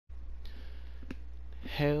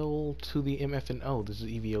Hell to the MFNO. This is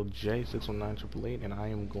EVL-J 61988, and I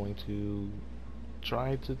am going to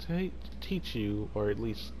try to teach you, or at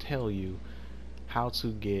least tell you, how to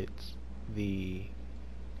get the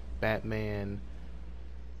Batman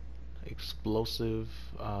explosive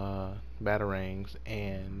Batarangs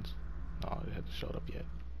and it hasn't showed up yet.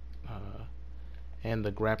 And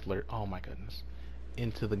the grappler. Oh my goodness,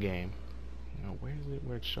 into the game. Now, where is it?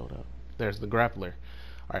 Where it showed up? There's the grappler.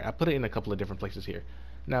 Alright, I put it in a couple of different places here.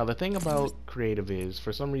 Now, the thing about Creative is,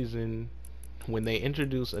 for some reason, when they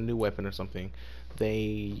introduce a new weapon or something,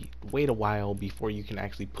 they wait a while before you can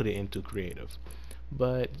actually put it into Creative.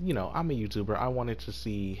 But, you know, I'm a YouTuber. I wanted to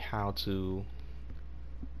see how to,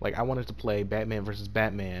 like, I wanted to play Batman versus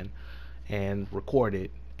Batman and record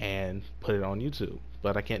it and put it on YouTube.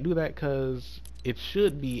 But I can't do that because it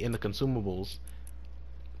should be in the consumables,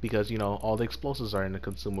 because, you know, all the explosives are in the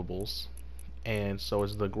consumables, and so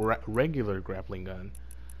is the regular grappling gun,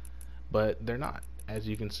 but they're not. As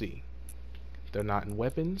you can see, they're not in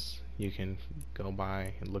weapons. You can go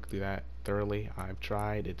by and look through that thoroughly. I've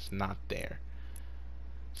tried, it's not there.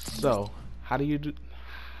 So how do you do?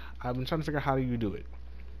 I've been trying to figure out how do you do it,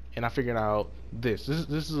 and I figured out this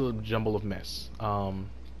is a jumble of mess.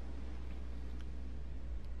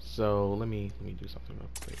 So let me do something real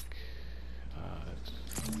quick.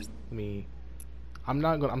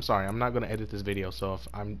 I'm sorry, I'm not gonna edit this video, so if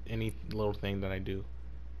I'm any little thing that I do,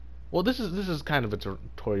 well, this is kind of a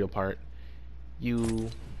tutorial part.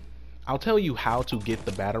 I'll tell you how to get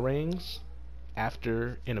the Batarangs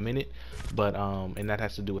after in a minute, but and that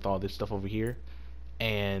has to do with all this stuff over here.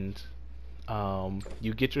 And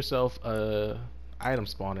you get yourself a item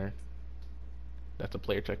spawner. That's a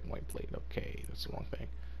player checkpoint plate. Okay, that's the wrong thing.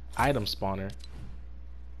 Item spawner.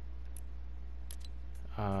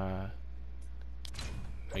 Now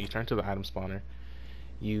you turn to the item spawner.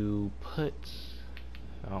 You put,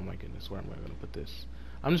 oh my goodness, where am I going to put this?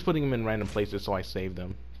 I'm just putting them in random places so I save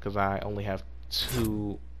them, because I only have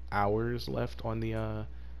 2 hours left on the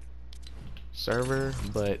server,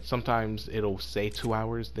 but sometimes it'll say 2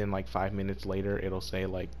 hours, then like 5 minutes later it'll say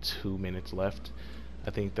like 2 minutes left.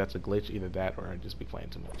 I think that's a glitch, either that or I'd just be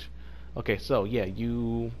playing too much. Okay, so yeah,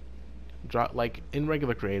 you drop, like in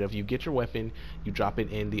regular Creative, you get your weapon, you drop it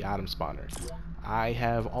in the item spawner. I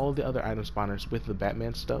have all the other item spawners with the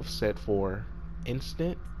Batman stuff set for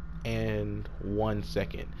instant and 1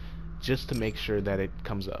 second, just to make sure that it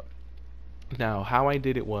comes up. Now, how I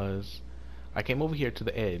did it was, I came over here to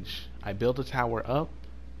the edge, I built a tower up,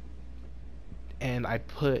 and I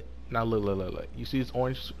put, now look, you see this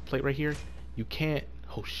orange plate right here? You can't,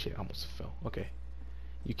 oh shit, I almost fell. Okay,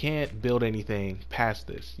 you can't build anything past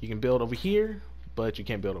this. You can build over here, but you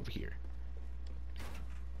can't build over here.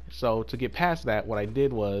 So to get past that, what I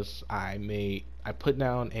did was I put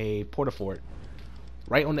down a portafort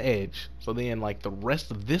right on the edge, so then like the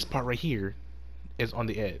rest of this part right here is on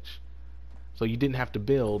the edge, so you didn't have to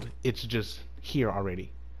build, it's just here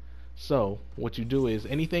already. So what you do is,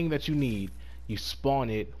 anything that you need, you spawn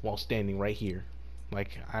it while standing right here.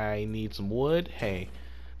 Like, I need some wood, hey,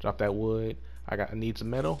 drop that wood. I need some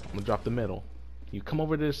metal, I'm gonna drop the metal. You come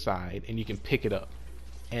over to this side and you can pick it up,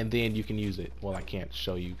 and then you can use it. Well, I can't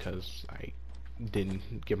show you because I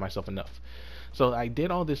didn't give myself enough. So I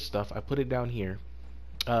did all this stuff, I put it down here.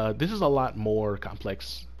 This is a lot more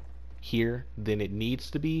complex here than it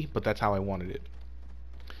needs to be, but that's how I wanted it.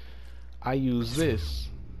 I use this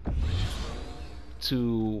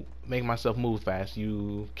to make myself move fast.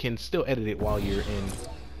 You can still edit it while you're in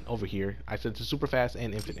over here. I set to super fast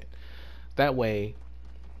and infinite. That way,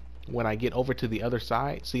 when I get over to the other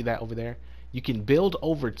side, see that over there? You can build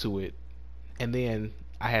over to it, and then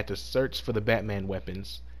I had to search for the Batman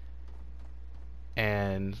weapons.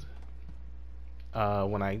 And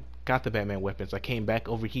when I got the Batman weapons, I came back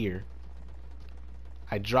over here.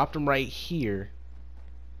 I dropped them right here,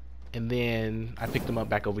 and then I picked them up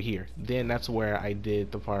back over here. Then that's where I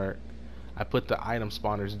did the part, I put the item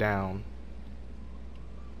spawners down,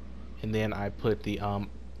 and then I put the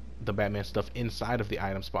Batman stuff inside of the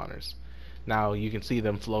item spawners. Now you can see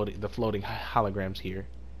them floating, the floating holograms here.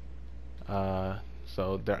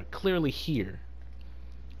 So they're clearly here,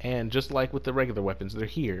 and just like with the regular weapons, they're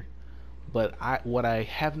here. But what I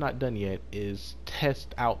have not done yet is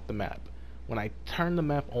test out the map. When I turn the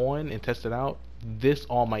map on and test it out, this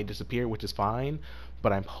all might disappear, which is fine,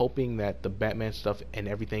 but I'm hoping that the Batman stuff and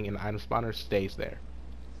everything in the item spawner stays there.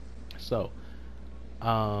 So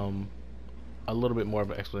a little bit more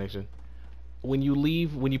of an explanation. When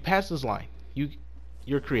you pass this line,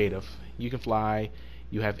 you're creative, you can fly,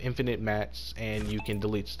 you have infinite mats, and you can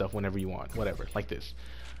delete stuff whenever you want, whatever, like this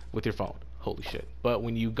with your phone. Holy shit. But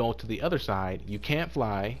when you go to the other side, you can't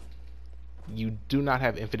fly. You do not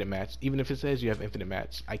have infinite mats. Even if it says you have infinite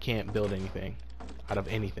mats, I can't build anything out of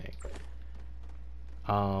anything.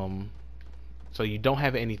 So you don't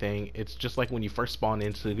have anything. It's just like when you first spawn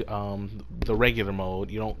into the regular mode,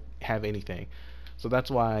 you don't have anything. So that's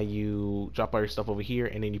why you drop all your stuff over here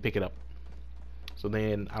and then you pick it up. So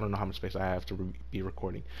then I don't know how much space I have to be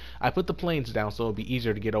recording. I put the planes down so it'll be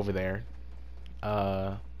easier to get over there.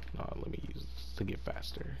 Let me use this to get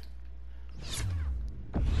faster.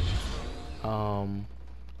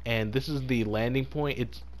 And this is the landing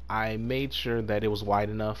point. I made sure that it was wide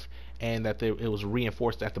enough and that it was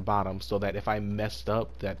reinforced at the bottom so that if I messed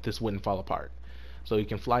up, that this wouldn't fall apart. So you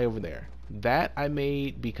can fly over there. That I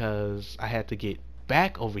made because I had to get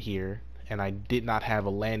back over here and I did not have a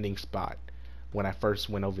landing spot when I first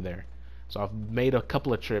went over there. So I've made a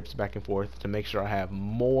couple of trips back and forth to make sure I have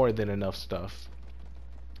more than enough stuff.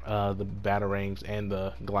 The Batarangs and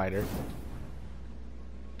the glider.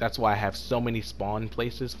 That's why I have so many spawn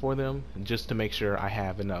places for them, just to make sure I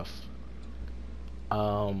have enough.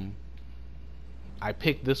 I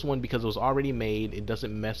picked this one because it was already made. It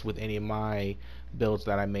doesn't mess with any of my builds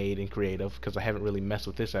that I made in Creative, because I haven't really messed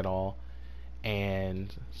with this at all.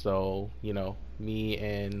 And so, you know, me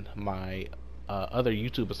and my other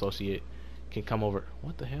YouTube associate can come over.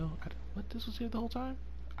 What the hell? What, this was here the whole time?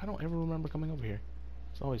 I don't ever remember coming over here.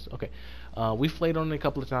 It's always okay. We played on it a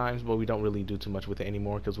couple of times, but we don't really do too much with it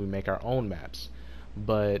anymore because we make our own maps.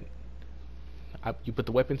 But you put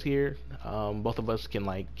the weapons here. Both of us can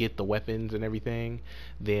like get the weapons and everything.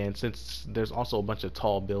 Then since there's also a bunch of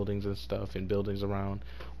tall buildings and stuff and buildings around,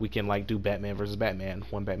 we can like do Batman versus Batman.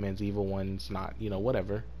 One Batman's evil, one's not, you know,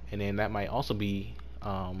 whatever. And then that might also be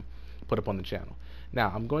put up on the channel.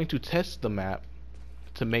 Now I'm going to test the map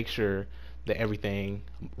to make sure that everything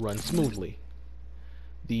runs smoothly.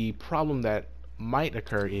 The problem that might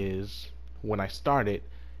occur is when I start it,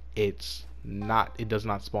 it does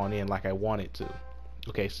not spawn in like I want it to.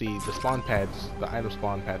 Okay, see, the spawn pads, the item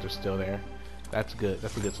spawn pads are still there. That's good.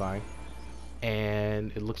 That's a good sign.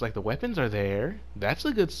 And it looks like the weapons are there. That's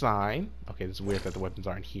a good sign. Okay, it's weird that the weapons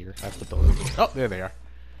aren't here. I put those in. Oh, there they are.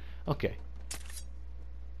 Okay.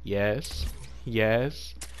 Yes.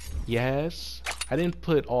 Yes. Yes. I didn't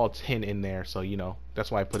put all 10 in there, so you know,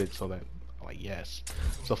 that's why I put it so that like yes.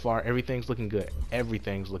 So far everything's looking good.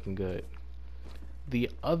 Everything's looking good. The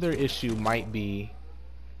other issue might be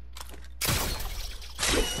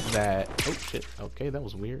that oh shit, okay, that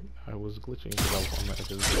was weird. I was glitching because I was on the edge of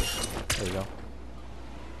the glitch. There we go.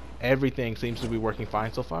 Everything seems to be working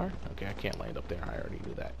fine so far. Okay, I can't land up there. I already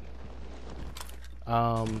knew that.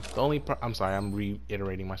 The only I'm sorry, I'm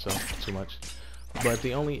reiterating myself too much. But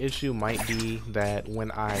the only issue might be that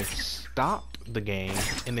when I stop the game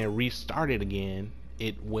and then restart it again,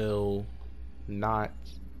 it will not.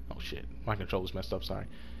 Oh shit, my controller's messed up. Sorry.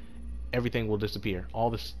 Everything will disappear. All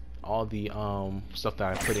the stuff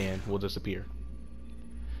that I put in will disappear.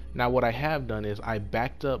 Now what I have done is I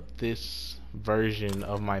backed up this version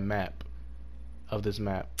of my map, of this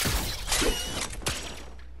map.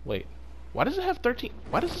 Wait, why does it have 13?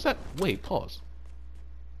 Why does this have? Wait, pause.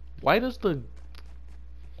 Why does the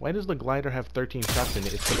glider have 13 shots in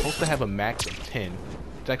it? It's supposed to have a max of 10.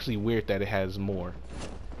 It's actually weird that it has more.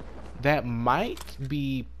 That might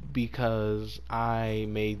be because I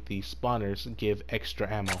made the spawners give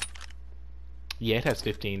extra ammo. Yeah, it has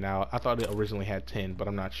 15 now. I thought it originally had 10, but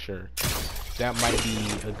I'm not sure. That might be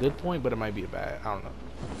a good point, but it might be a bad. I don't know.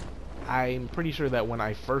 I'm pretty sure that when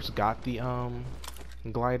I first got the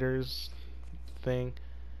gliders thing,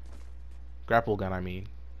 grapple gun, I mean,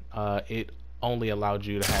 it only allowed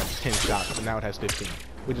you to have 10 shots, but now it has 15,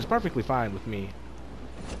 which is perfectly fine with me.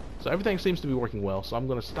 So everything seems to be working well. So I'm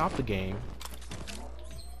going to stop the game,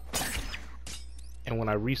 and when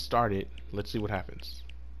I restart it, let's see what happens.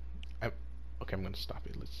 Okay, I'm going to stop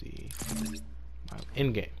it. Let's see.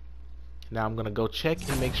 In game. Now I'm going to go check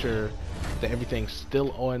and make sure that everything's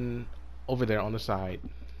still on over there on the side.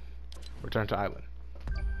 Return to island.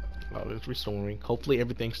 Oh, it's restoring. Hopefully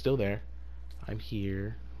everything's still there. I'm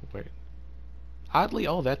here. Wait. Oddly,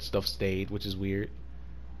 all that stuff stayed, which is weird.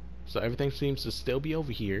 So everything seems to still be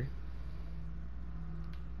over here.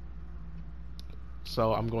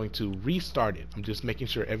 So I'm going to restart it. I'm just making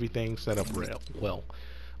sure everything's set up well.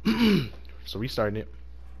 So restarting it.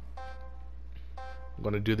 I'm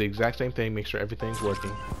going to do the exact same thing, make sure everything's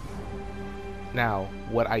working. Now,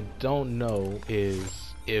 what I don't know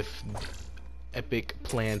is if Epic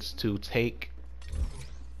plans to take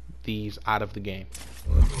these out of the game.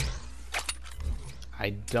 I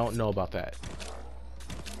don't know about that.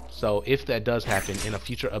 So if that does happen in a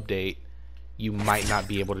future update, you might not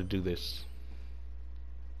be able to do this.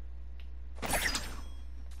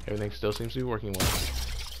 Everything still seems to be working well.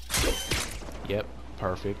 Yep,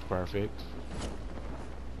 perfect, perfect.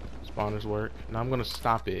 Spawners work. Now I'm gonna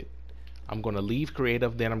stop it. I'm gonna leave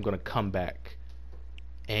creative, then I'm gonna come back.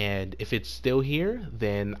 And if it's still here,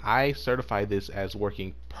 then I certify this as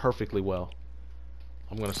working perfectly well.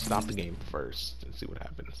 I'm gonna stop the game first and see what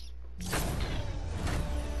happens.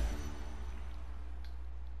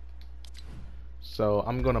 So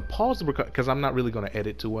I'm gonna pause the record because I'm not really gonna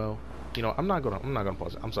edit too well. You know, I'm not gonna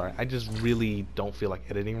pause it. I'm sorry. I just really don't feel like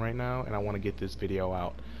editing right now, and I want to get this video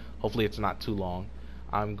out. Hopefully it's not too long.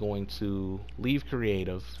 I'm going to leave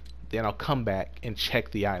creative, then I'll come back and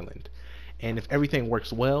check the island. And if everything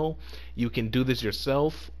works well, you can do this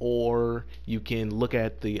yourself, or you can look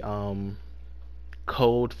at the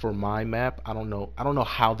code for my map. I don't know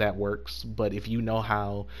how that works, but if you know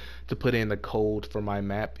how to put in the code for my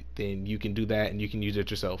map, then you can do that and you can use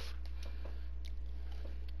it yourself.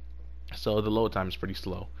 So the load time is pretty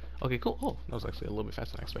slow. Okay, cool. Oh, that was actually a little bit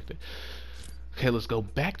faster than I expected. Okay, let's go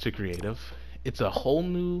back to creative. It's a whole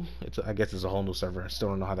new, I guess it's a whole new server. I still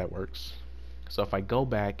don't know how that works. So if I go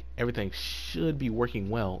back, everything should be working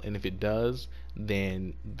well, and if it does,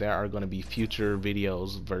 then there are going to be future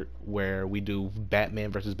videos where we do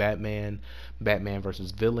Batman versus Batman, Batman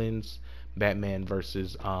versus villains, Batman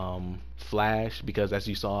versus Flash, because as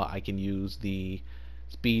you saw, I can use the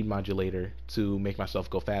speed modulator to make myself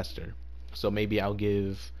go faster. So maybe I'll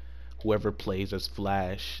give whoever plays as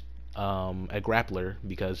Flash a grappler,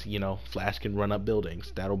 because you know Flash can run up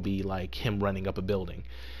buildings. That'll be like him running up a building.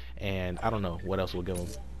 And I don't know what else we'll give him.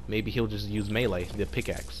 Maybe he'll just use melee, the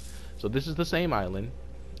pickaxe. So this is the same island,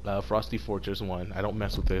 Frosty Fortress 1. I don't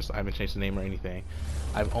mess with this. I haven't changed the name or anything.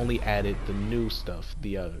 I've only added the new stuff,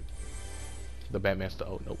 the Batman stuff.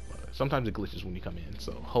 Oh nope. Sometimes it glitches when you come in,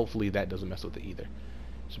 so hopefully that doesn't mess with it either.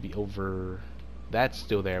 Should be over. That's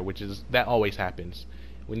still there, that always happens.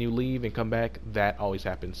 When you leave and come back, that always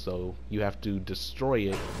happens. So you have to destroy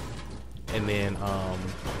it, and then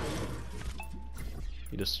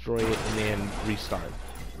you destroy it and then restart.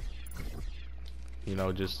 You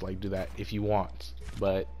know, just like do that if you want.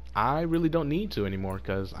 But I really don't need to anymore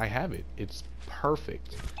because I have it. It's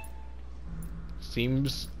perfect.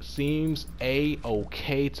 Seems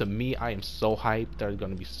a-okay to me. I am so hyped. There's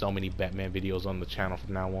gonna be so many Batman videos on the channel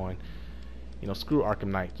from now on. You know, screw Arkham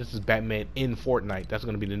Knight. This is Batman in Fortnite. That's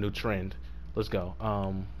gonna be the new trend. Let's go.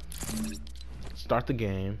 Start the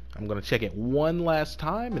game. I'm gonna check it one last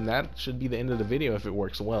time, and that should be the end of the video if it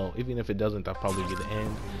works well. Even if it doesn't, that'll probably be the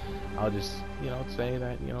end. I'll just, you know, say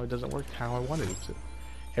that, you know, it doesn't work how I wanted it to.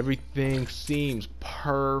 Everything seems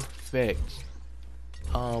perfect.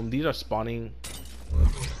 These are spawning.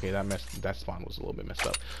 Okay, that spawn was a little bit messed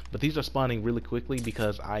up, but these are spawning really quickly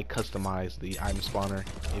because I customized the item spawner.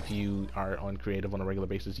 If you are on creative on a regular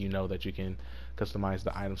basis, you know that you can customize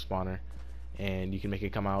the item spawner, and you can make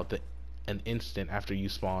it come out an instant after you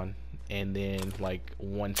spawn, and then like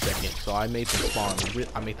 1 second. So I made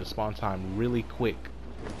the spawn time really quick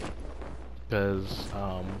because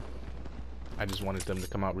I just wanted them to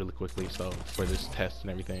come out really quickly. So for this test and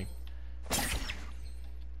everything.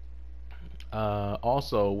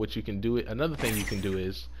 Also, what you can do, another thing you can do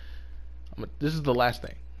is, this is the last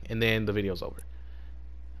thing, and then the video's over.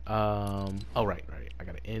 Oh right, I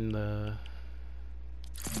gotta end the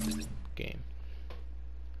game.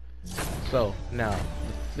 So now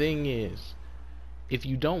the thing is, if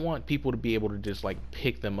you don't want people to be able to just like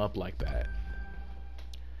pick them up like that,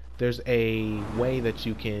 there's a way that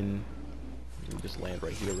you can. Let me just land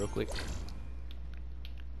right here real quick.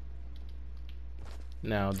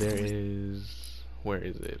 Now there is, where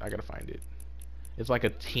is it? I gotta find it. It's like a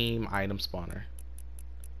team item spawner.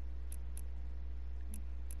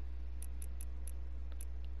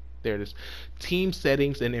 There it is. Team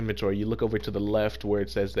settings and inventory. You look over to the left where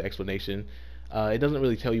it says the explanation. It doesn't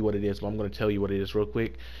really tell you what it is, but I'm going to tell you what it is real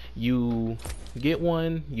quick. You get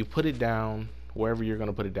one, you put it down wherever you're going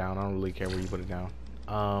to put it down. I don't really care where you put it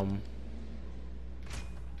down.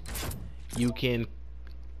 You can,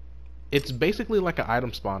 it's basically like an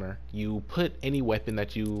item spawner. You put any weapon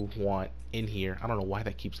that you want in here. I don't know why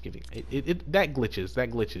that keeps giving that glitches.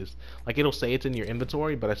 Like it'll say it's in your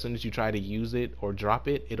inventory, but as soon as you try to use it or drop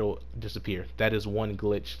it, it'll disappear. That is one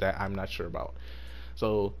glitch that I'm not sure about.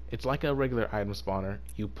 So it's like a regular item spawner.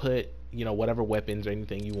 You put, you know, whatever weapons or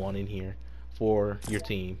anything you want in here for your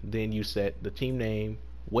team. Then you set the team name,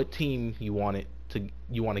 what team you want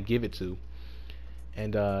to give it to,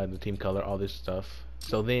 and the team color, all this stuff.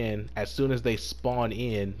 So then as soon as they spawn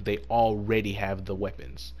in, they already have the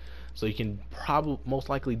weapons. So you can most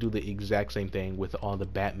likely do the exact same thing with all the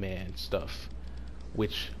Batman stuff,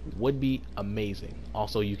 which would be amazing.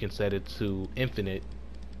 Also, you can set it to infinite,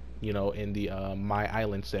 you know, in the my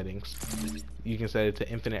island settings, you can set it to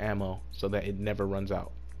infinite ammo so that it never runs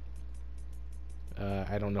out.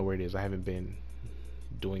 I don't know where it is. I haven't been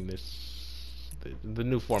doing this. The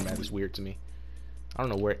new format is weird to me. I don't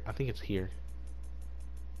know where. I think it's here.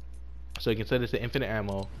 So you can set it to infinite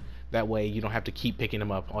ammo. That way you don't have to keep picking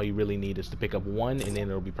them up. All you really need is to pick up one, and then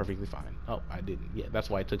it'll be perfectly fine. Oh, I didn't. Yeah, that's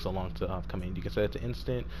why it took so long to come in. You can set it to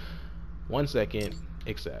instant. 1 second,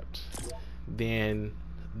 accept. Then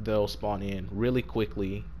they'll spawn in really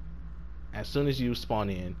quickly as soon as you spawn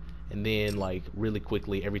in, and then like really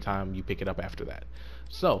quickly every time you pick it up after that.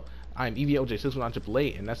 So I'm EVL-J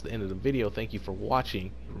 61988, and that's the end of the video. Thank you for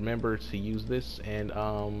watching. Remember to use this, and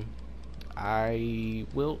I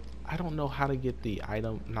don't know how to get the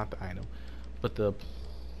item, not the item, but the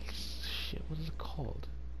shit, what is it called?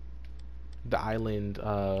 The island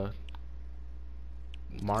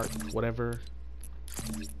mark, whatever.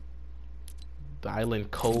 The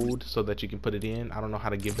island code so that you can put it in. I don't know how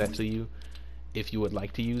to give that to you if you would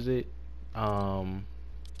like to use it.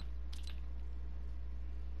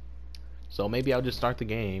 So maybe I'll just start the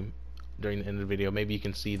game during the end of the video. Maybe you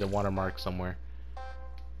can see the watermark somewhere.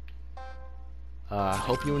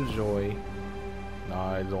 Hope you enjoy.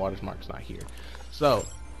 No, the watermark's not here. So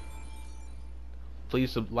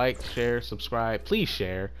please like, share, subscribe. Please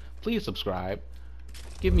share. Please subscribe.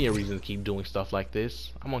 Give me a reason to keep doing stuff like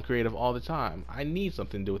this. I'm on creative all the time. I need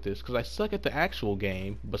something to do with this because I suck at the actual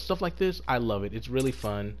game, but stuff like this, I love it. It's really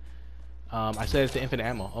fun. I set it to infinite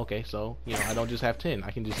ammo. Okay, so you know I don't just have 10.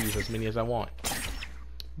 I can just use as many as I want.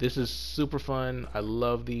 This is super fun. I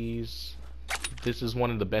love these. This is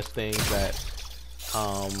one of the best things that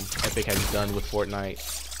Epic has done with Fortnite.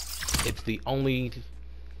 It's the only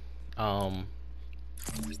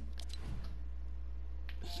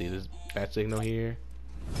see this bat signal here.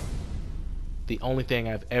 The only thing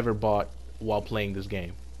I've ever bought while playing this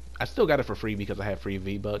game. I still got it for free because I have free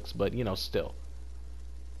V-Bucks, but you know, still.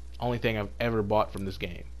 Only thing I've ever bought from this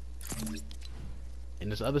game.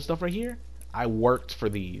 And this other stuff right here, I worked for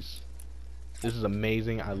these. This is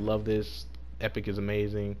amazing. I love this. Epic is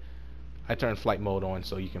amazing. I turned flight mode on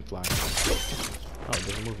so you can fly. Oh, it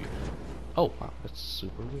doesn't move you. Oh, wow, that's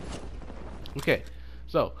super weird. Okay,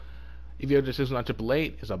 so EVL-J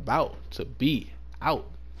 61988 is about to be out.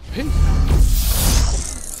 Peace.